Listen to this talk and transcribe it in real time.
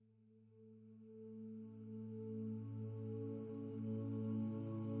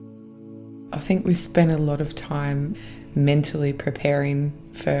I think we spent a lot of time mentally preparing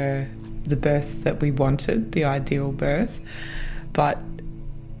for the birth that we wanted, the ideal birth. But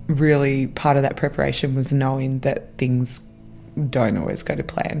really part of that preparation was knowing that things don't always go to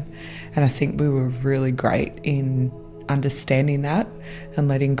plan. And I think we were really great in understanding that and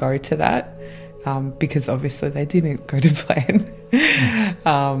letting go to that, because obviously they didn't go to plan.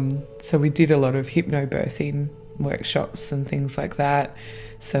 So we did a lot of hypnobirthing workshops and things like that,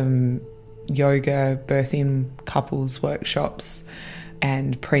 some yoga, birthing couples workshops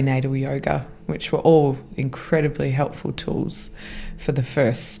and prenatal yoga, which were all incredibly helpful tools for the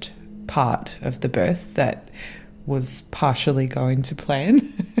first part of the birth that was partially going to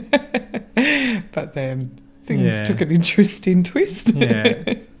plan. But then things took an interesting twist.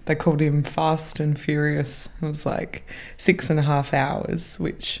 Yeah. They called him fast and furious. It was like 6.5 hours,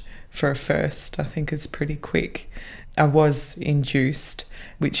 which for a first I think is pretty quick. I was induced,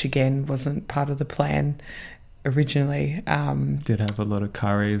 which again wasn't part of the plan originally. Did have a lot of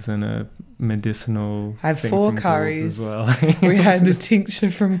curries and a medicinal I had 4 curries as well. We had the tincture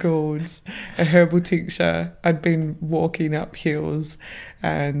from Gould's, a herbal tincture. I'd been walking up hills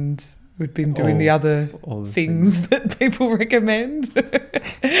and we'd been doing the other things that people recommend,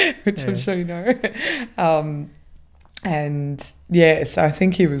 which I'm sure you know. And yeah, so I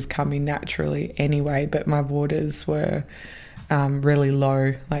think he was coming naturally anyway, but my waters were really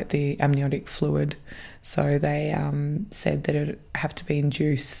low, like the amniotic fluid. So they said that it'd have to be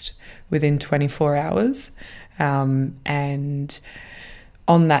induced within 24 hours. And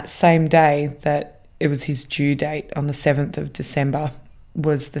on that same day that it was his due date, on the 7th of December,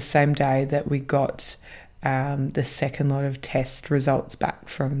 was the same day that we got the second lot of test results back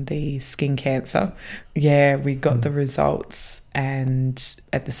from the skin cancer. Yeah, we got the results, and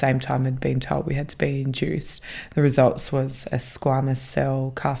at the same time had been told we had to be induced. The results was a squamous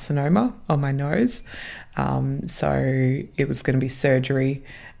cell carcinoma on my nose. So it was going to be surgery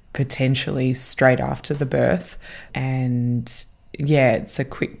potentially straight after the birth. And yeah, it's a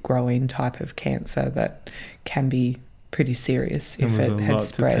quick growing type of cancer that can be pretty serious if it had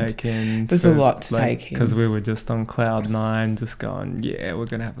spread. It was a lot to take in. Because we were just on cloud 9, just going, yeah, we're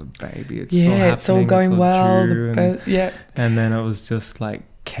going to have a baby. It's all going well. And then it was just like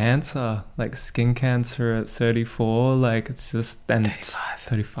cancer, like skin cancer at 34. Like it's just... And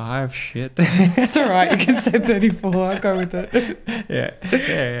 35, shit. It's all right. You can say 34. I'll go with it.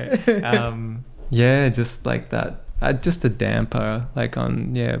 Yeah, just like that. Just a damper, like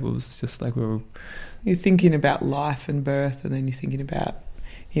on... Yeah, it was just like we were... You're thinking about life and birth, and then you're thinking about,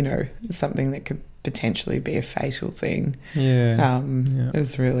 you know, something that could potentially be a fatal thing. It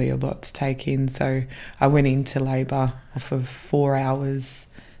was really a lot to take in. So I went into labour off of 4 hours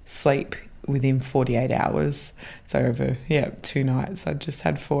sleep within 48 hours. So over 2 nights, I just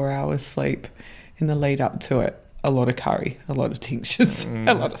had 4 hours sleep in the lead up to it. A lot of curry, a lot of tinctures,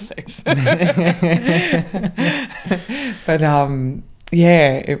 a lot of sex. But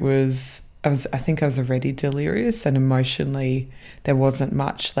it was... I think I was already delirious, and emotionally there wasn't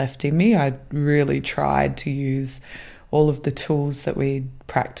much left in me. I really tried to use all of the tools that we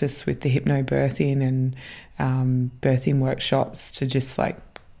practice with the hypnobirthing and birthing workshops to just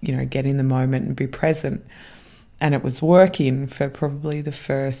get in the moment and be present. And it was working for probably the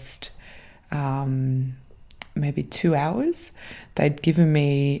first maybe 2 hours. They'd given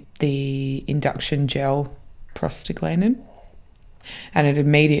me the induction gel prostaglandin, and it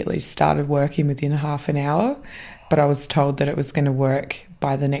immediately started working within half an hour, but I was told that it was going to work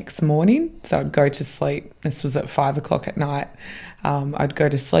by the next morning. So I'd go to sleep. This was at 5 o'clock at night. I'd go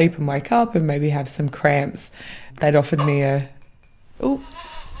to sleep and wake up and maybe have some cramps. They'd offered me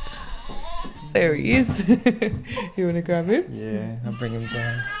there he is. You want to grab him? Yeah, I'll bring him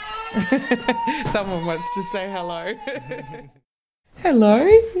down. Someone wants to say hello. Hello.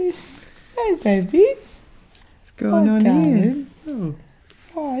 Hey, baby. What's going on here?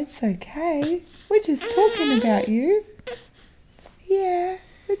 Oh, it's okay. We're just talking about you. Yeah,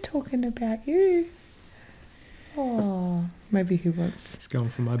 we're talking about you. Oh, maybe he wants... He's going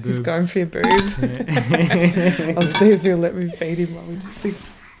for my boob. He's going for your boob. I'll see if he'll let me feed him while we do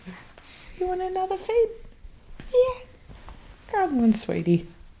this. You want another feed? Yeah. Come on, sweetie.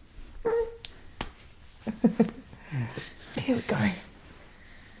 Here we go.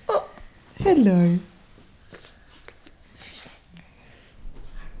 Oh, hello.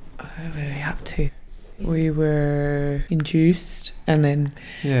 What were we up to? We were induced, and then...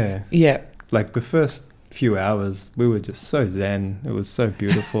 Yeah. Like the first few hours, we were just so zen. It was so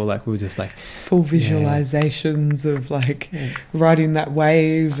beautiful. Like we were just like... Full visualizations of riding that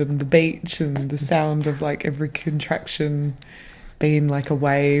wave and the beach and the sound of every contraction been like a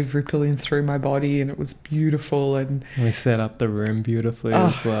wave rippling through my body, and it was beautiful. And we set up the room beautifully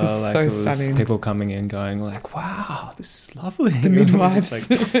as well. It was like so it was stunning. People coming in going like, wow, this is lovely. The midwives. like,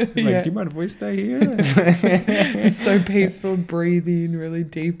 do you mind if we stay here? It's so peaceful, breathing really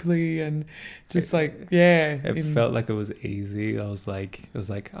deeply, and just like, it felt like it was easy. It was like,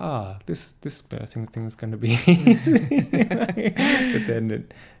 this birthing thing is going to be easy.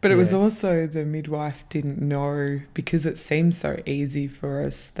 But it was also, the midwife didn't know, because it seemed so easy for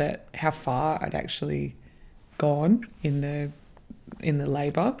us, that how far I'd actually gone in the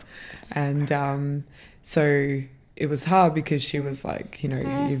labour. And so it was hard, because she was like,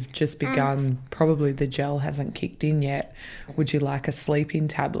 you've just begun, probably the gel hasn't kicked in yet. Would you like a sleeping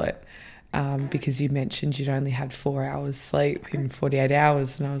tablet? Because you mentioned you'd only had 4 hours sleep in 48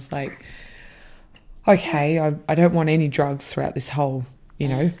 hours. And I was like, okay, I don't want any drugs throughout this whole,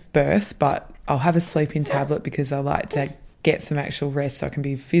 birth, but I'll have a sleeping tablet, because I like to get some actual rest so I can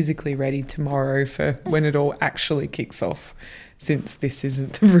be physically ready tomorrow for when it all actually kicks off, since this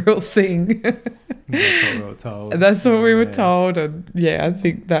isn't the real thing. That's what we were told. That's what we were told. And I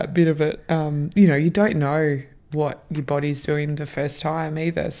think that bit of it, you don't know what your body's doing the first time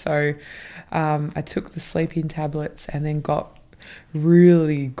either. So I took the sleeping tablets and then got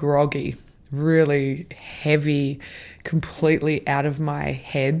really groggy, really heavy, completely out of my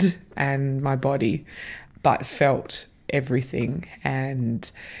head and my body, but felt everything.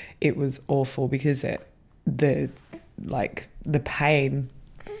 And it was awful, because the pain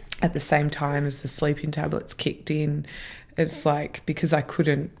at the same time as the sleeping tablets kicked in, it's like, because I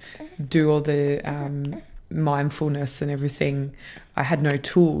couldn't do all the mindfulness and everything, I had no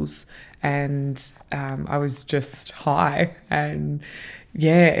tools, and I was just high, and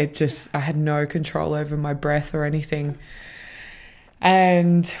I had no control over my breath or anything.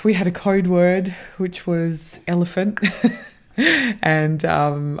 And we had a code word, which was elephant. And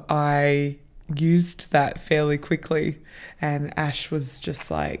I used that fairly quickly. And Ash was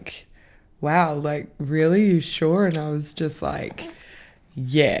just like, wow, like, really? You sure? And I was just like,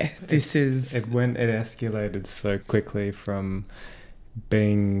 yeah, this is... It escalated so quickly from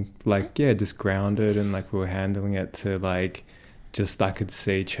being like, just grounded and like we were handling it, to like, just I could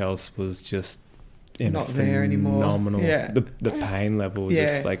see Chelsea was just in not there anymore. Phenomenal. The pain level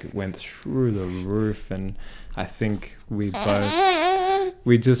just like went through the roof, and I think we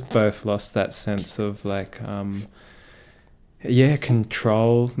just both lost that sense of like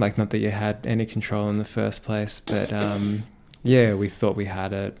control. Like, not that you had any control in the first place, but we thought we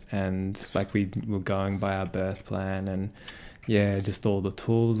had it, and like we were going by our birth plan, and just all the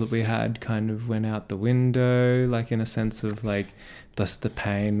tools that we had kind of went out the window, like in a sense of like, just the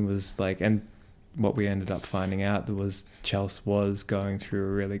pain was like, and what we ended up finding out was Chelsea was going through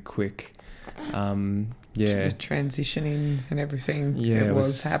a really quick the transitioning and everything. It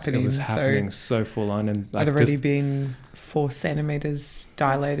was happening. It was happening so full on, and like, I'd already been 4 centimeters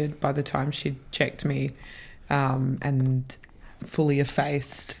dilated by the time she'd checked me, and fully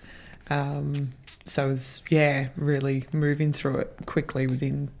effaced. So it was, really moving through it quickly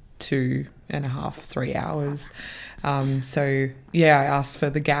within 2.5, 3 hours. I asked for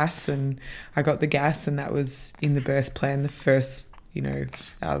the gas, and I got the gas, and that was in the birth plan, the first,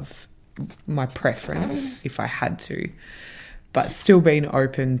 of my preference if I had to, but still being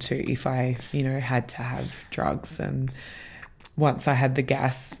open to if I, had to have drugs. And once I had the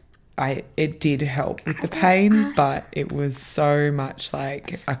gas, it did help with the pain, but it was so much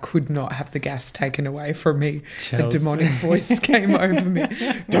like I could not have the gas taken away from me. Chelsea. A demonic voice came over me.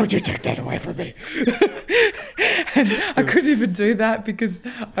 Don't you take that away from me. And I couldn't even do that, because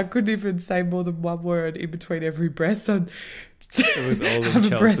I couldn't even say more than one word in between every breath. So it was all in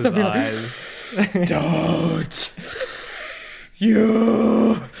Chelsea's eyes. Like, don't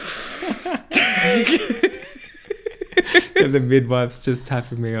you. And the midwife's just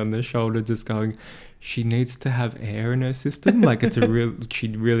tapping me on the shoulder, just going, she needs to have air in her system. Like, she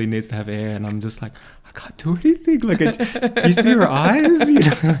really needs to have air. And I'm just like, I can't do anything. Like, you see her eyes?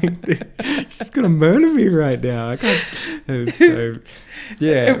 She's going to murder me right now. I can't. It was so,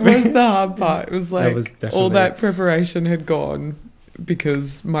 It was the hard part. It was like that all that preparation had gone,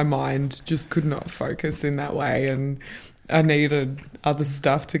 because my mind just could not focus in that way. And I needed other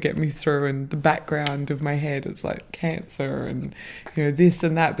stuff to get me through, and the background of my head is like cancer and this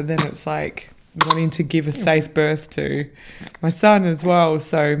and that, but then it's like wanting to give a safe birth to my son as well.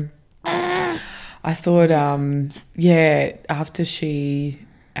 So I thought after she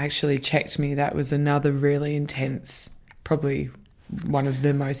actually checked me, that was another really intense, probably one of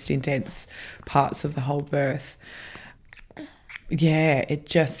the most intense parts of the whole birth. It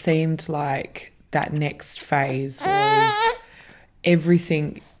just seemed like that next phase was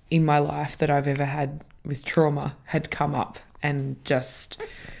everything in my life that I've ever had with trauma had come up, and just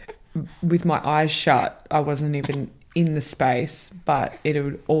with my eyes shut, I wasn't even in the space, but it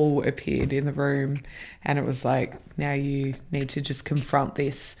had all appeared in the room, and it was like, now you need to just confront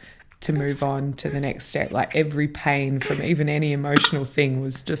this to move on to the next step. Like every pain from even any emotional thing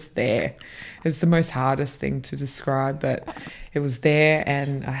was just there. It's the most hardest thing to describe, but it was there,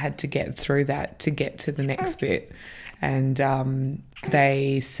 and I had to get through that to get to the next bit. And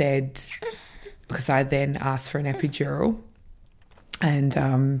they said, because I then asked for an epidural, and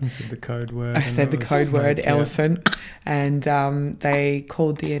you said the code word. I said the code word, elephant, and they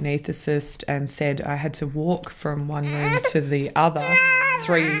called the anaesthetist and said I had to walk from one room to the other,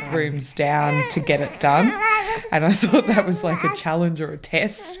 3 rooms down, to get it done. And I thought that was like a challenge or a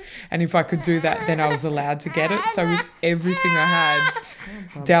test, and if I could do that, then I was allowed to get it. So with everything I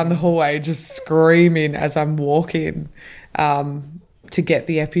had down the hallway, just screaming as I'm walking to get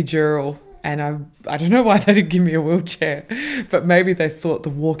the epidural. And I don't know why they didn't give me a wheelchair, but maybe they thought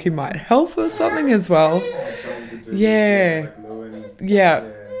the walking might help or something as well. Yeah.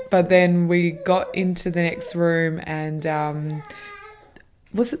 But then we got into the next room, and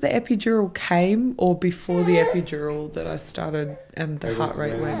was it the epidural came or before the epidural that I started and the heart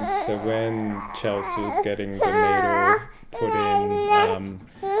rate went? So when Chelsea was getting the needle put in,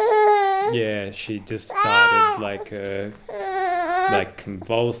 she just started like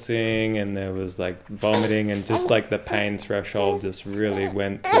convulsing, and there was like vomiting, and just like the pain threshold just really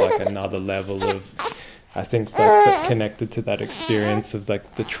went to like another level of, I think, like that connected to that experience of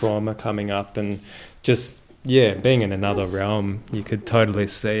like the trauma coming up, and just being in another realm. You could totally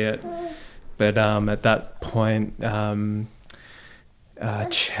see it. But at that point,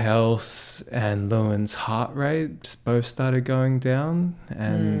 Chelsea and Lewin's heart rates both started going down,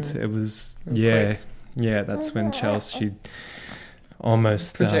 and it was that's when Chelsea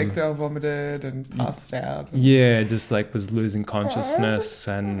almost projectile vomited and passed out. Just like was losing consciousness,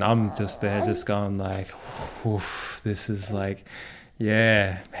 and I'm just there just going like, this is like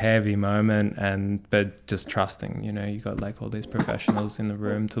heavy moment, but just trusting, you got like all these professionals in the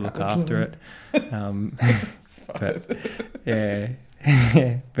room to look after it.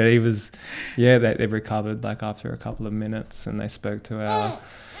 But he was they recovered like after a couple of minutes, and they spoke to our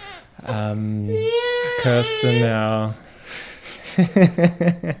Kirsten, our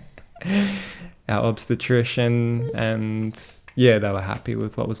obstetrician, and they were happy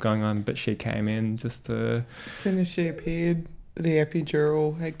with what was going on. But she came in just to... As soon as she appeared, the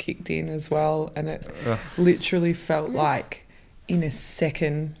epidural had kicked in as well, and it literally felt like in a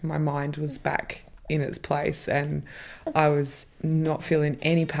second my mind was back in its place, and I was not feeling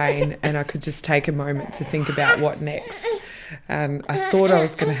any pain, and I could just take a moment to think about what next. And I thought I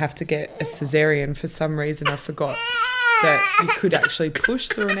was going to have to get a cesarean. For some reason I forgot that you could actually push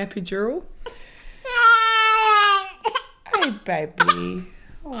through an epidural. Hey, baby.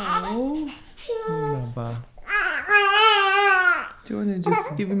 Oh. Do you want to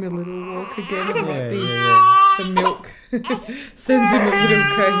just give him a little walk again? The milk sends him a little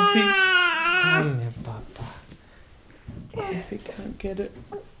crazy. If he can't get it,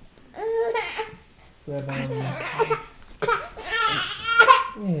 it's okay.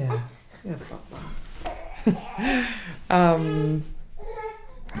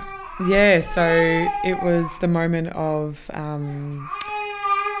 So it was the moment of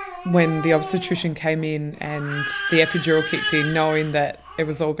when the obstetrician came in and the epidural kicked in, knowing that it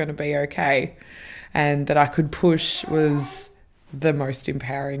was all going to be okay and that I could push was the most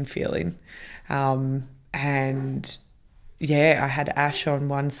empowering feeling. I had Ash on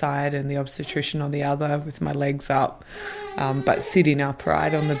one side and the obstetrician on the other with my legs up, but sitting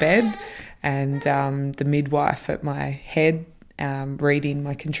upright on the bed, and the midwife at my head reading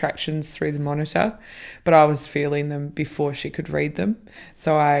my contractions through the monitor, but I was feeling them before she could read them.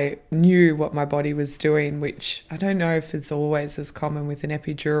 So I knew what my body was doing, which I don't know if it's always as common with an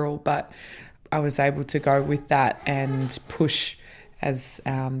epidural, but I was able to go with that and push as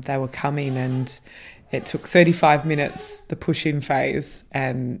they were coming, and it took 35 minutes, the push-in phase,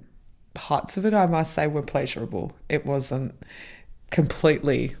 and parts of it, I must say, were pleasurable. It wasn't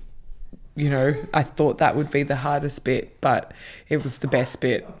completely, I thought that would be the hardest bit, but it was the best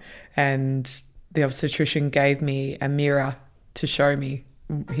bit. And the obstetrician gave me a mirror to show me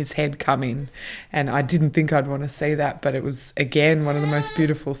his head coming, and I didn't think I'd want to see that, but it was again one of the most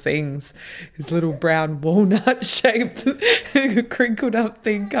beautiful things, his little brown walnut shaped crinkled up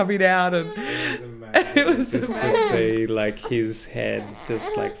thing coming out, and it was just amazing to see like his head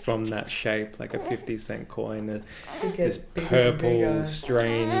just like from that shape, like a 50-cent coin, this purple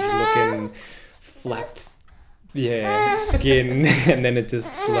strange looking flapped skin, and then it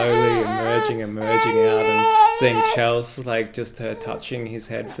just slowly emerging out, and seeing Chelsea, like just her touching his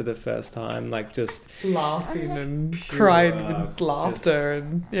head for the first time, like just laughing and crying with laughter,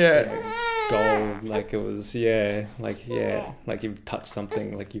 and gold, like it was like you've touched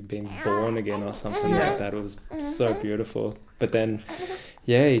something, like you've been born again or something like that. It was so beautiful. But then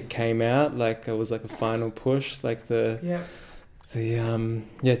he came out, like it was like a final push, like Chelsea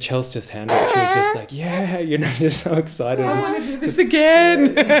just handled it. She was just like, just so excited. I want to do this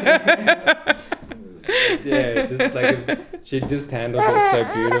again. Just like she just handled it so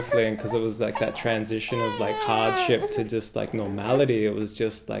beautifully, and because it was like that transition of like hardship to just like normality, it was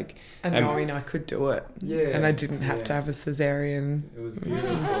just like, and knowing I could do it, and I didn't have to have a cesarean. It was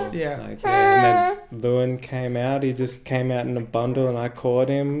beautiful. And then Lewin came out. He just came out in a bundle, and I caught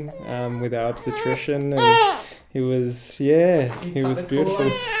him with our obstetrician, and he was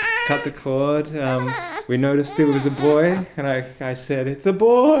beautiful. Cut the cord. We noticed it was a boy, and I said, "It's a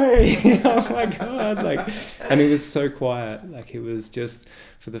boy!" Oh my God! And he was so quiet. Like he was just,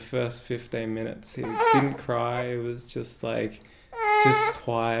 for the first 15 minutes, he didn't cry. It was just like, just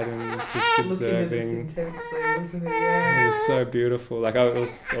quiet and just observing. Looking at us intensely, wasn't it? It was so beautiful. Like I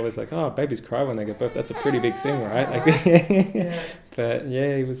was always like, "Oh, babies cry when they give birth. That's a pretty big thing, right?" But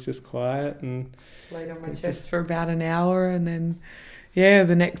he was just quiet and laid on my chest for about an hour, and then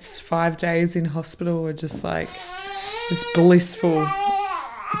the next 5 days in hospital were just like this blissful,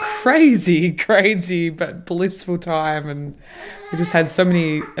 crazy but blissful time. And we just had so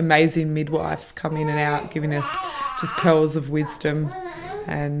many amazing midwives come in and out, giving us just pearls of wisdom.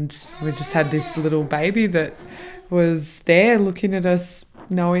 And we just had this little baby that was there looking at us,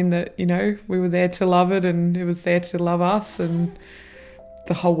 knowing that, we were there to love it, and it was there to love us, and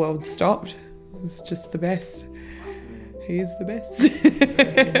the whole world stopped. It was just the best. He is the best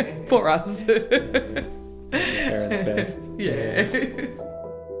for us. Parents' best.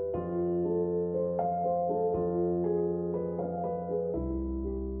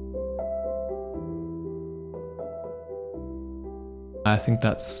 I think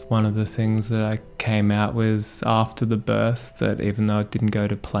that's one of the things that I came out with after the birth, that even though it didn't go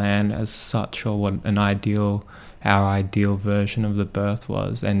to plan as such, or what our ideal version of the birth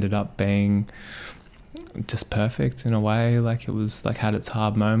was, ended up being just perfect in a way. Like it was like had its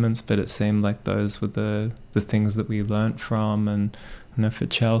hard moments, but it seemed like those were the things that we learnt from. And for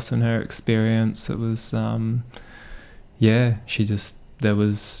Chelsea and her experience, it was there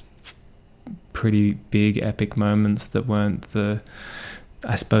was pretty big epic moments that weren't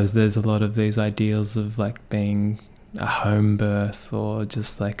I suppose there's a lot of these ideals of like being a home birth, or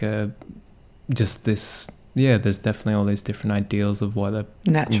just like there's definitely all these different ideals of what a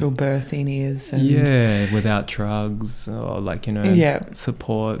natural birthing is. And without drugs or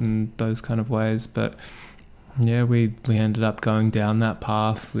support and those kind of ways. But we ended up going down that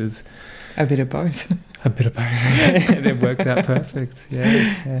path with a bit of both. And it worked out perfect.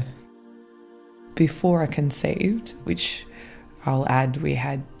 Before I conceived, which I'll add, we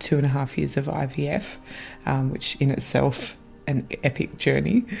had 2.5 years of IVF, which in itself an epic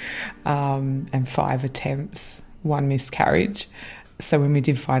journey, and 5 attempts, 1 miscarriage. So when we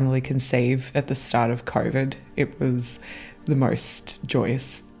did finally conceive at the start of COVID, it was the most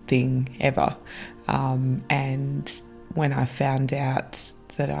joyous thing ever. And when I found out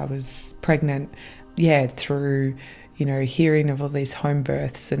that I was pregnant, through hearing of all these home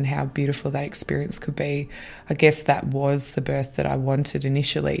births and how beautiful that experience could be, I guess that was the birth that I wanted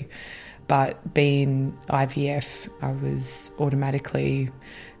initially. But being IVF, I was automatically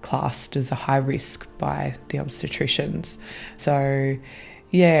classed as a high risk by the obstetricians. So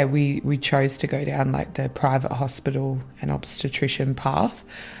we chose to go down like the private hospital and obstetrician path.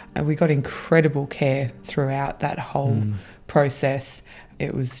 And we got incredible care throughout that whole process.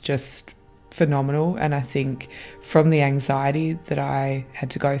 It was just phenomenal. And I think from the anxiety that we had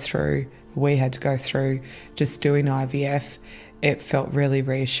to go through just doing IVF, it felt really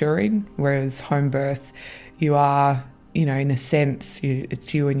reassuring. Whereas home birth, you are, in a sense,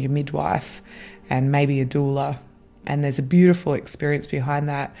 it's you and your midwife and maybe a doula. And there's a beautiful experience behind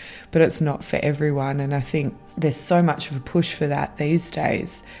that, but it's not for everyone. And I think there's so much of a push for that these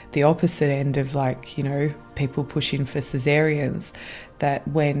days, the opposite end of people pushing for cesareans, that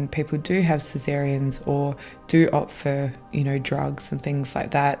when people do have cesareans or do opt for, drugs and things like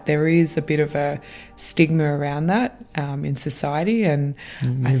that, there is a bit of a stigma around that in society. And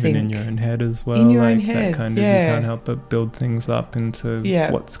I think in your own head as well, in your own head, that kind of, you can't help but build things up into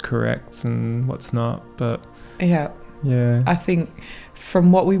what's correct and what's not. But I think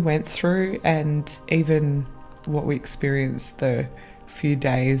from what we went through and even what we experienced the few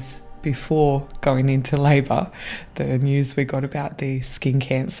days before going into labour, the news we got about the skin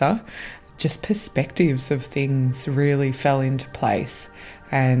cancer, just perspectives of things really fell into place.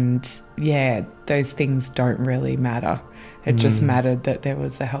 And yeah, those things don't really matter. It just mattered that there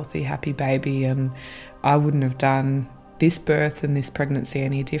was a healthy, happy baby, and I wouldn't have done this birth and this pregnancy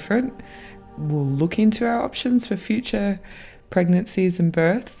any different. We'll look into our options for future pregnancies and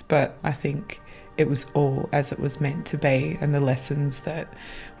births, but I think it was all as it was meant to be, and the lessons that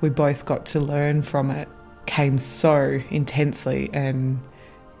we both got to learn from it came so intensely, and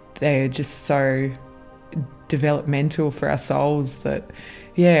they're just so developmental for our souls that,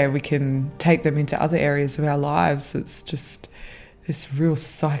 yeah, we can take them into other areas of our lives. It's just this real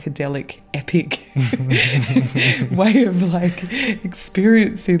psychedelic, epic way of like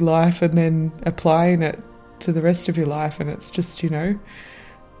experiencing life and then applying it to the rest of your life. And it's just, you know,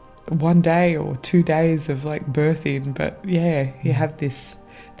 1 day or 2 days of like birthing, but yeah, you have this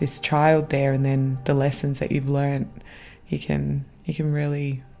child there, and then the lessons that you've learnt, you can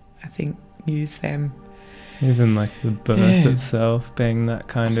really, I think, use them. Even like the birth itself being that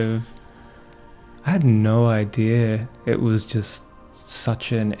kind of, I had no idea it was just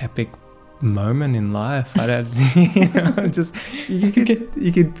such an epic moment in life. I don't, you know, just you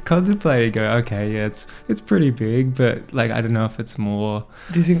could contemplate it, go, okay, yeah, it's pretty big, but like I don't know if it's more.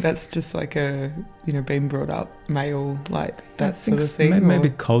 Do you think that's just like a, you know, being brought up male, like that sort of thing? Maybe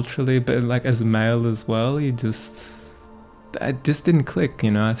culturally, but like as a male as well, it just didn't click,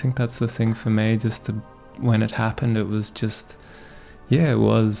 you know. I think that's the thing for me. Just when it happened, it was just, yeah, it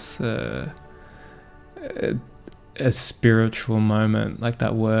was a spiritual moment. Like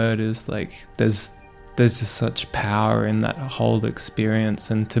that word is like, there's just such power in that whole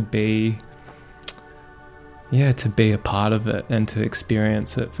experience, and to be a part of it and to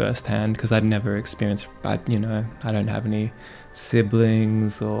experience it firsthand, because I'd never experienced, I don't have any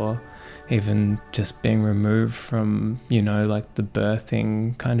siblings, or even just being removed from, you know, like the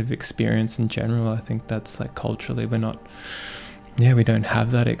birthing kind of experience in general. I think that's like culturally we don't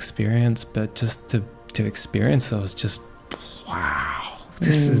have that experience, but just to experience it was just, wow,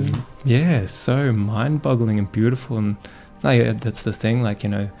 this is so mind-boggling and beautiful. And like, that's the thing, like, you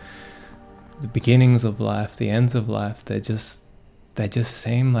know, the beginnings of life, the ends of life, they just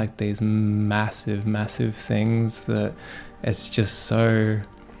seem like these massive things that it's just so,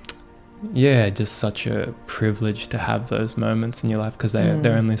 yeah, just such a privilege to have those moments in your life, because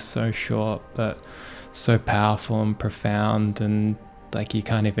they're only so short but so powerful and profound, and like you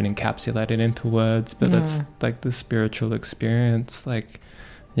can't even encapsulate it into words, but it's like the spiritual experience. Like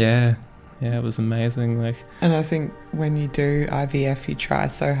yeah, it was amazing. Like, and I think when you do IVF, you try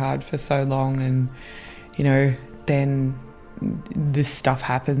so hard for so long, and you know, then this stuff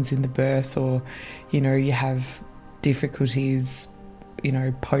happens in the birth, or you know, you have difficulties, you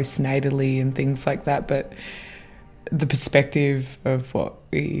know, postnatally and things like that, but the perspective of what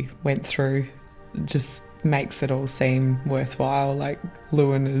we went through just makes it all seem worthwhile. Like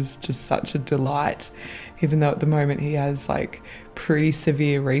Lewin is just such a delight, even though at the moment he has like pretty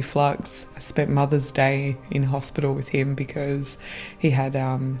severe reflux. I spent Mother's Day in hospital with him because he had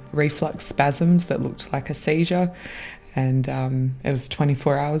reflux spasms that looked like a seizure, and it was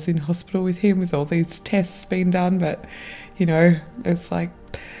 24 hours in hospital with him with all these tests being done. But you know, it's like,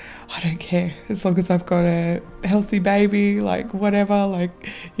 I don't care, as long as I've got a healthy baby, like whatever, like,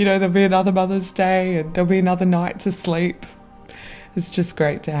 you know, there'll be another Mother's Day and there'll be another night to sleep. It's just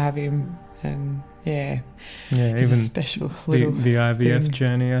great to have him. And yeah, even a special little the IVF thing.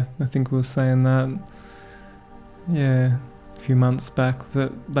 journey, I think we were saying that, yeah, a few months back,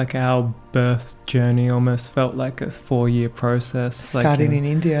 that like our birth journey almost felt like a 4-year process. Starting like in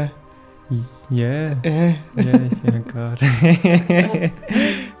India. Yeah. God.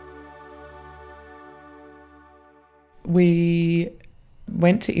 We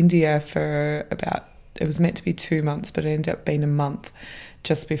went to India for about, it was meant to be 2 months, but it ended up being a month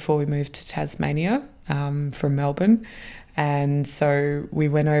just before we moved to Tasmania from Melbourne. And so we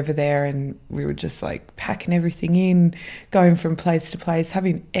went over there and we were just like packing everything in, going from place to place,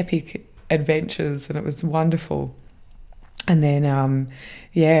 having epic adventures, and it was wonderful. And then,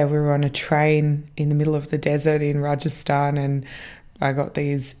 we were on a train in the middle of the desert in Rajasthan, and I got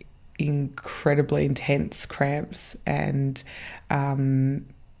these incredibly intense cramps, and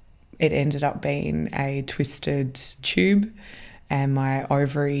it ended up being a twisted tube, and my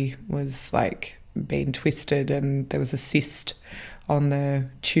ovary was like being twisted, and there was a cyst on the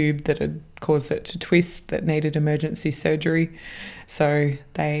tube that had caused it to twist that needed emergency surgery. So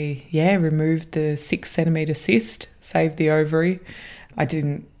they, removed the 6-centimetre cyst, saved the ovary.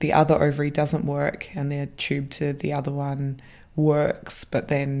 The other ovary doesn't work, and the tube to the other one works. But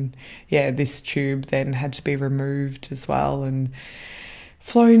then, this tube then had to be removed as well and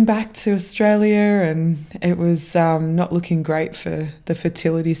flown back to Australia, and it was not looking great for the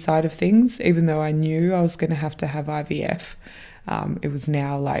fertility side of things. Even though I knew I was going to have IVF, it was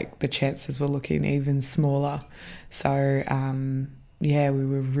now like the chances were looking even smaller. So, we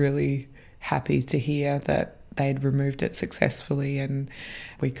were really happy to hear that they'd removed it successfully and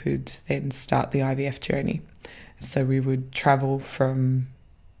we could then start the IVF journey. So we would travel from,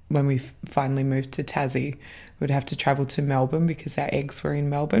 when we finally moved to Tassie, we'd have to travel to Melbourne because our eggs were in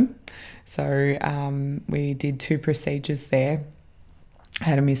Melbourne. So we did 2 procedures there,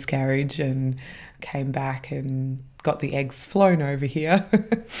 had a miscarriage and came back and got the eggs flown over here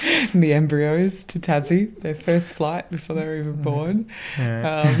and the embryos to Tassie, their first flight before they were even born.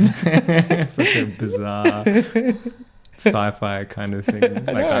 It's like a bizarre sci-fi kind of thing, like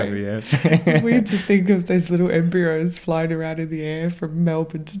IVF. Weird to think of those little embryos flying around in the air from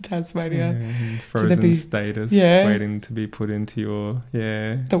Melbourne to Tasmania. Frozen status, waiting to be put into your,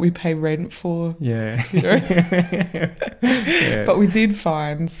 that we pay rent for. Yeah. You know? But we did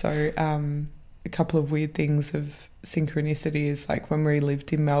find, so a couple of weird things of synchronicity is like when we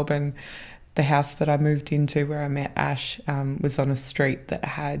lived in Melbourne, the house that I moved into where I met Ash was on a street that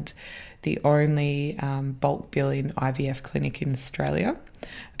had the only bulk billing IVF clinic in Australia,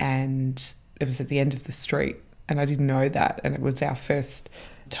 and it was at the end of the street, and I didn't know that, and it was our first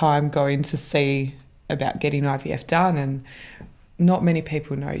time going to see about getting IVF done, and not many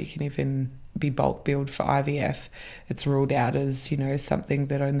people know you can even be bulk billed for IVF. It's ruled out as, something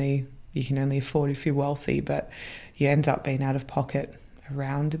that you can only afford if you're wealthy, but you end up being out of pocket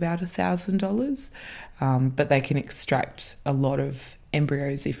around about $1,000. But they can extract a lot of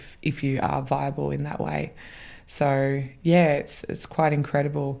embryos if you are viable in that way. So it's quite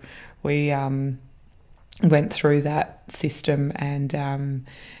incredible. We went through that system and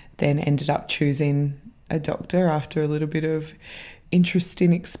then ended up choosing a doctor after a little bit of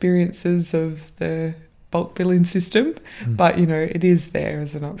interesting experiences of the bulk billing system, but it is there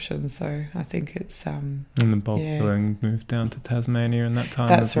as an option, so I think it's and the bulk billing moved down to Tasmania in that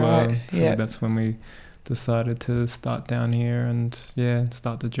time as well. Right. So that's when we decided to start down here and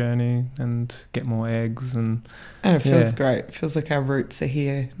start the journey and get more eggs, and it feels great. It feels like our roots are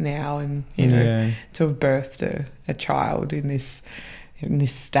here now, and to have birthed a child in this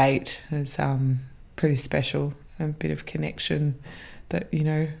state is pretty special, a bit of connection that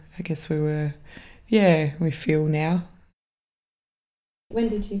I guess we feel now. When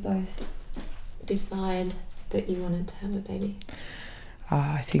did you both decide that you wanted to have a baby?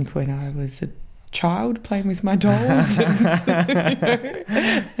 I think when I was a child playing with my dolls. And,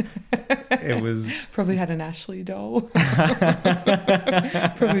 it was... Probably had an Ashley doll.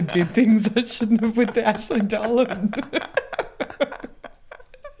 Probably did things I shouldn't have with the Ashley doll.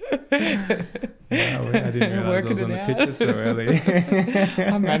 Wow, I didn't realise I was on the picture so early.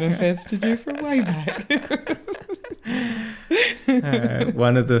 I manifested you from way back.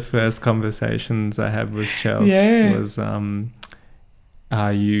 One of the first conversations I had with Chels was,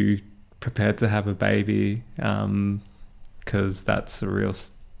 are you prepared to have a baby? Because that's a real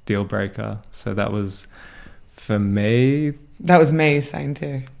deal breaker. So that was, for me... That was me saying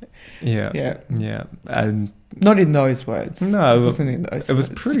to Yeah. And not in those words. No, it wasn't in those words. It was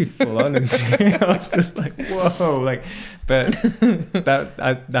pretty full on. I was just like, whoa. But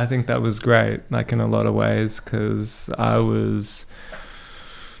I think that was great, in a lot of ways, because I was...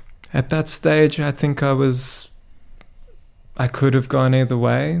 At that stage, I think I could have gone either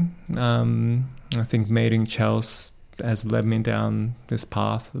way. I think meeting Chels has led me down this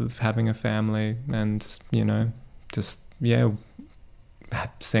path of having a family and,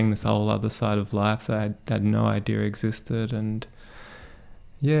 seeing this whole other side of life that I had no idea existed. And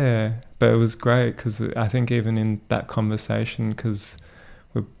but it was great because I think even in that conversation, because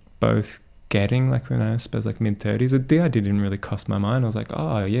we're both getting I suppose mid-30s, the DID didn't really cross my mind. I was like,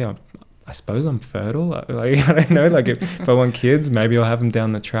 oh yeah, I suppose I'm fertile. I don't know, if I want kids, maybe I'll have them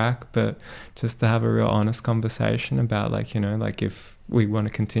down the track. But just to have a real honest conversation about if we want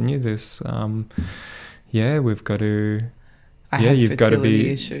to continue this, we've got to... I have fertility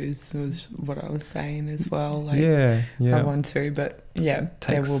issues was what I was saying as well. I want to, but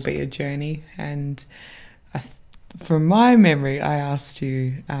there will be a journey. And from my memory, I asked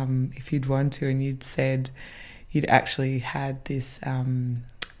you if you'd want to, and you'd said you'd actually had this,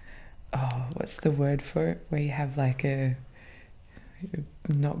 what's the word for it? Where you have a,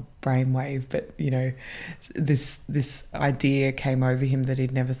 not brainwave, but this idea came over him that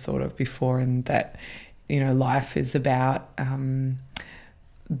he'd never thought of before, and that life is about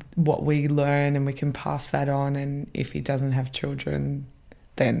what we learn, and we can pass that on. And if he doesn't have children,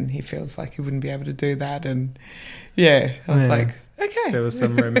 then he feels like he wouldn't be able to do that. And I was like, okay. There were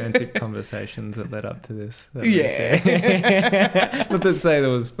some romantic conversations that led up to this. Not to say that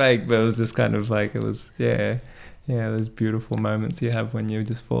was fake, but it was just kind of like, it was, those beautiful moments you have when you're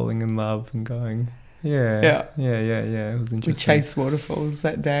just falling in love and going, it was interesting. We chased waterfalls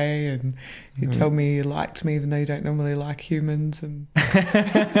that day, and he told me he liked me even though you don't normally like humans. And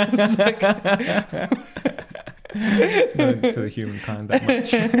it's like, not to the humankind that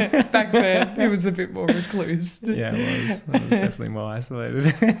much. Back then, he was a bit more recluse. Yeah, it was. I was definitely more isolated.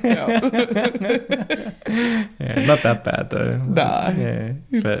 Not that bad though. Nah. Yeah,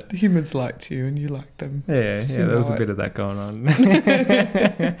 but humans liked you and you liked them. Yeah, there was a bit of that going on.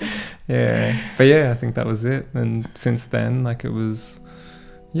 But I think that was it. And since then, like, it was,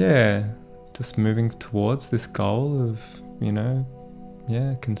 just moving towards this goal of,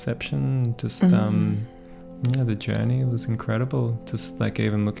 conception. Just the journey was incredible. Just like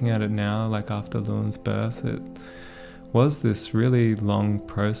even looking at it now, like after Lewin's birth, it was this really long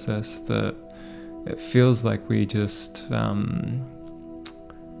process that it feels like we just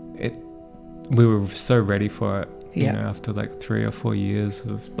we were so ready for it. After like 3 or 4 years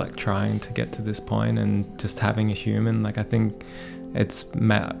of like trying to get to this point and just having a human, like I think it's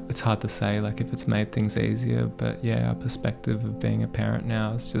hard to say like if it's made things easier, but our perspective of being a parent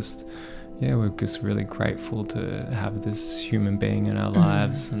now is just we're just really grateful to have this human being in our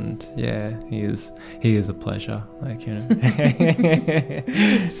lives. And he is a pleasure, like,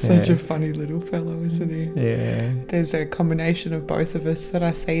 Such a funny little fellow, isn't he? There's a combination of both of us that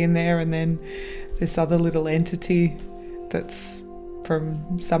I see in there, and then this other little entity that's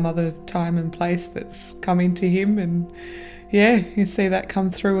from some other time and place that's coming to him, and you see that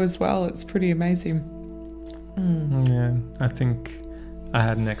come through as well. It's pretty amazing. I think I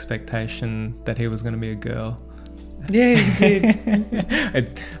had an expectation that he was going to be a girl. Yeah, you did.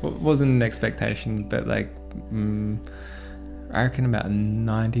 It wasn't an expectation, but like I reckon about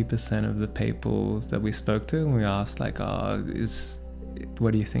 90% of the people that we spoke to, and we asked like,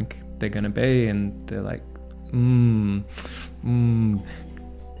 what do you think they're going to be? And they're like,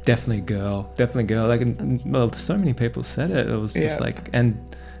 definitely girl. Like, so many people said it. It was just like, and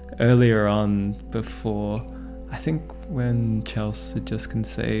earlier on, before, I think when Chelsea had just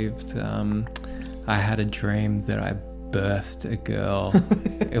conceived, I had a dream that I birthed a girl.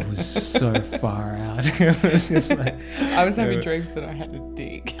 It was so far out. It was just like, I was having dreams that I had a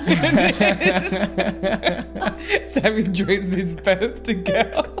dick. It's having dreams this birthed a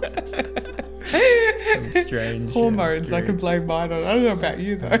girl. Some strange hormones. I can blame mine on. I don't know about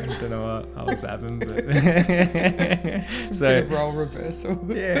you though. I don't know what I was having, but so bit of role reversal.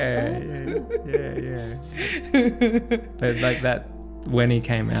 Yeah. But like that, when he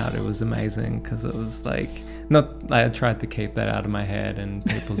came out, it was amazing because it was like, I tried to keep that out of my head, and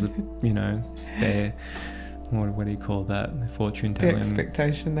people's their what do you call that? Their fortune telling. The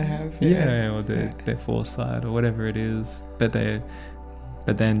expectation they have. Or their foresight or whatever it is.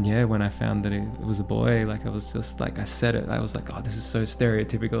 But then, when I found that it was a boy, like I was just like, I said it, I was like, oh, this is so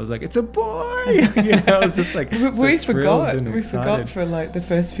stereotypical. I was like, it's a boy. I was just like, we forgot for like the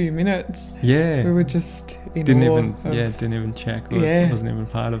first few minutes. Yeah, we were just in didn't awe even check. It wasn't even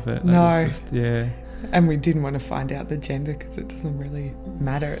part of it. No, I was just, and we didn't want to find out the gender because it doesn't really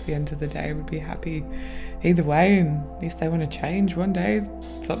matter at the end of the day. We'd be happy either way, and if they want to change one day,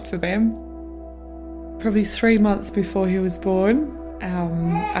 it's up to them. Probably 3 months before he was born,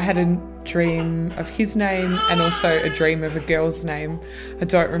 I had a dream of his name and also a dream of a girl's name. I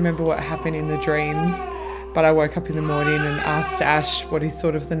don't remember what happened in the dreams, but I woke up in the morning and asked Ash what he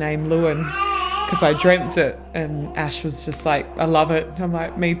thought of the name Lewin, because I dreamt it, and Ash was just like, I love it. I'm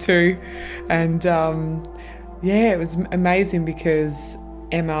like, me too. And it was amazing because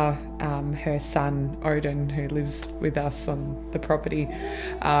Emma, her son Odin, who lives with us on the property,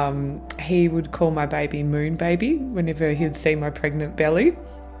 he would call my baby Moon Baby whenever he would see my pregnant belly,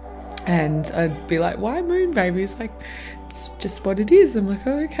 and I'd be like, why Moon Baby? He's like, it's just what it is. I'm like,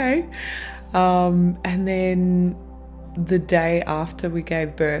 oh, okay. And then the day after we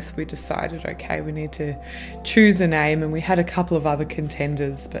gave birth, we decided, okay, we need to choose a name, and we had a couple of other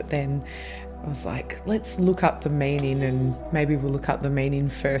contenders, but then I was like, let's look up the meaning, and maybe we'll look up the meaning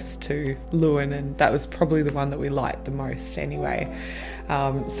first to Lewin, and that was probably the one that we liked the most anyway.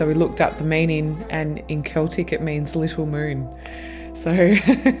 So we looked up the meaning, and in Celtic it means little moon. So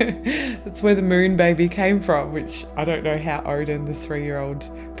that's where the Moon Baby came from, which I don't know how Odin, the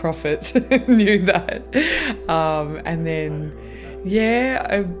 3-year-old prophet, knew that. And then,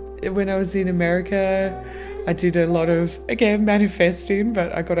 when I was in America, I did a lot of, again, manifesting,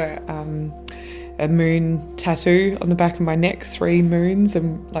 but I got a moon tattoo on the back of my neck, 3 moons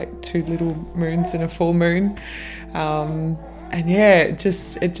and like 2 little moons and a full moon. And yeah, it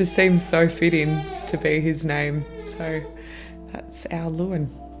just seems so fitting to be his name. So that's our Lewin.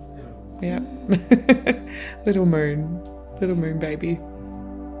 Yeah. Little moon baby.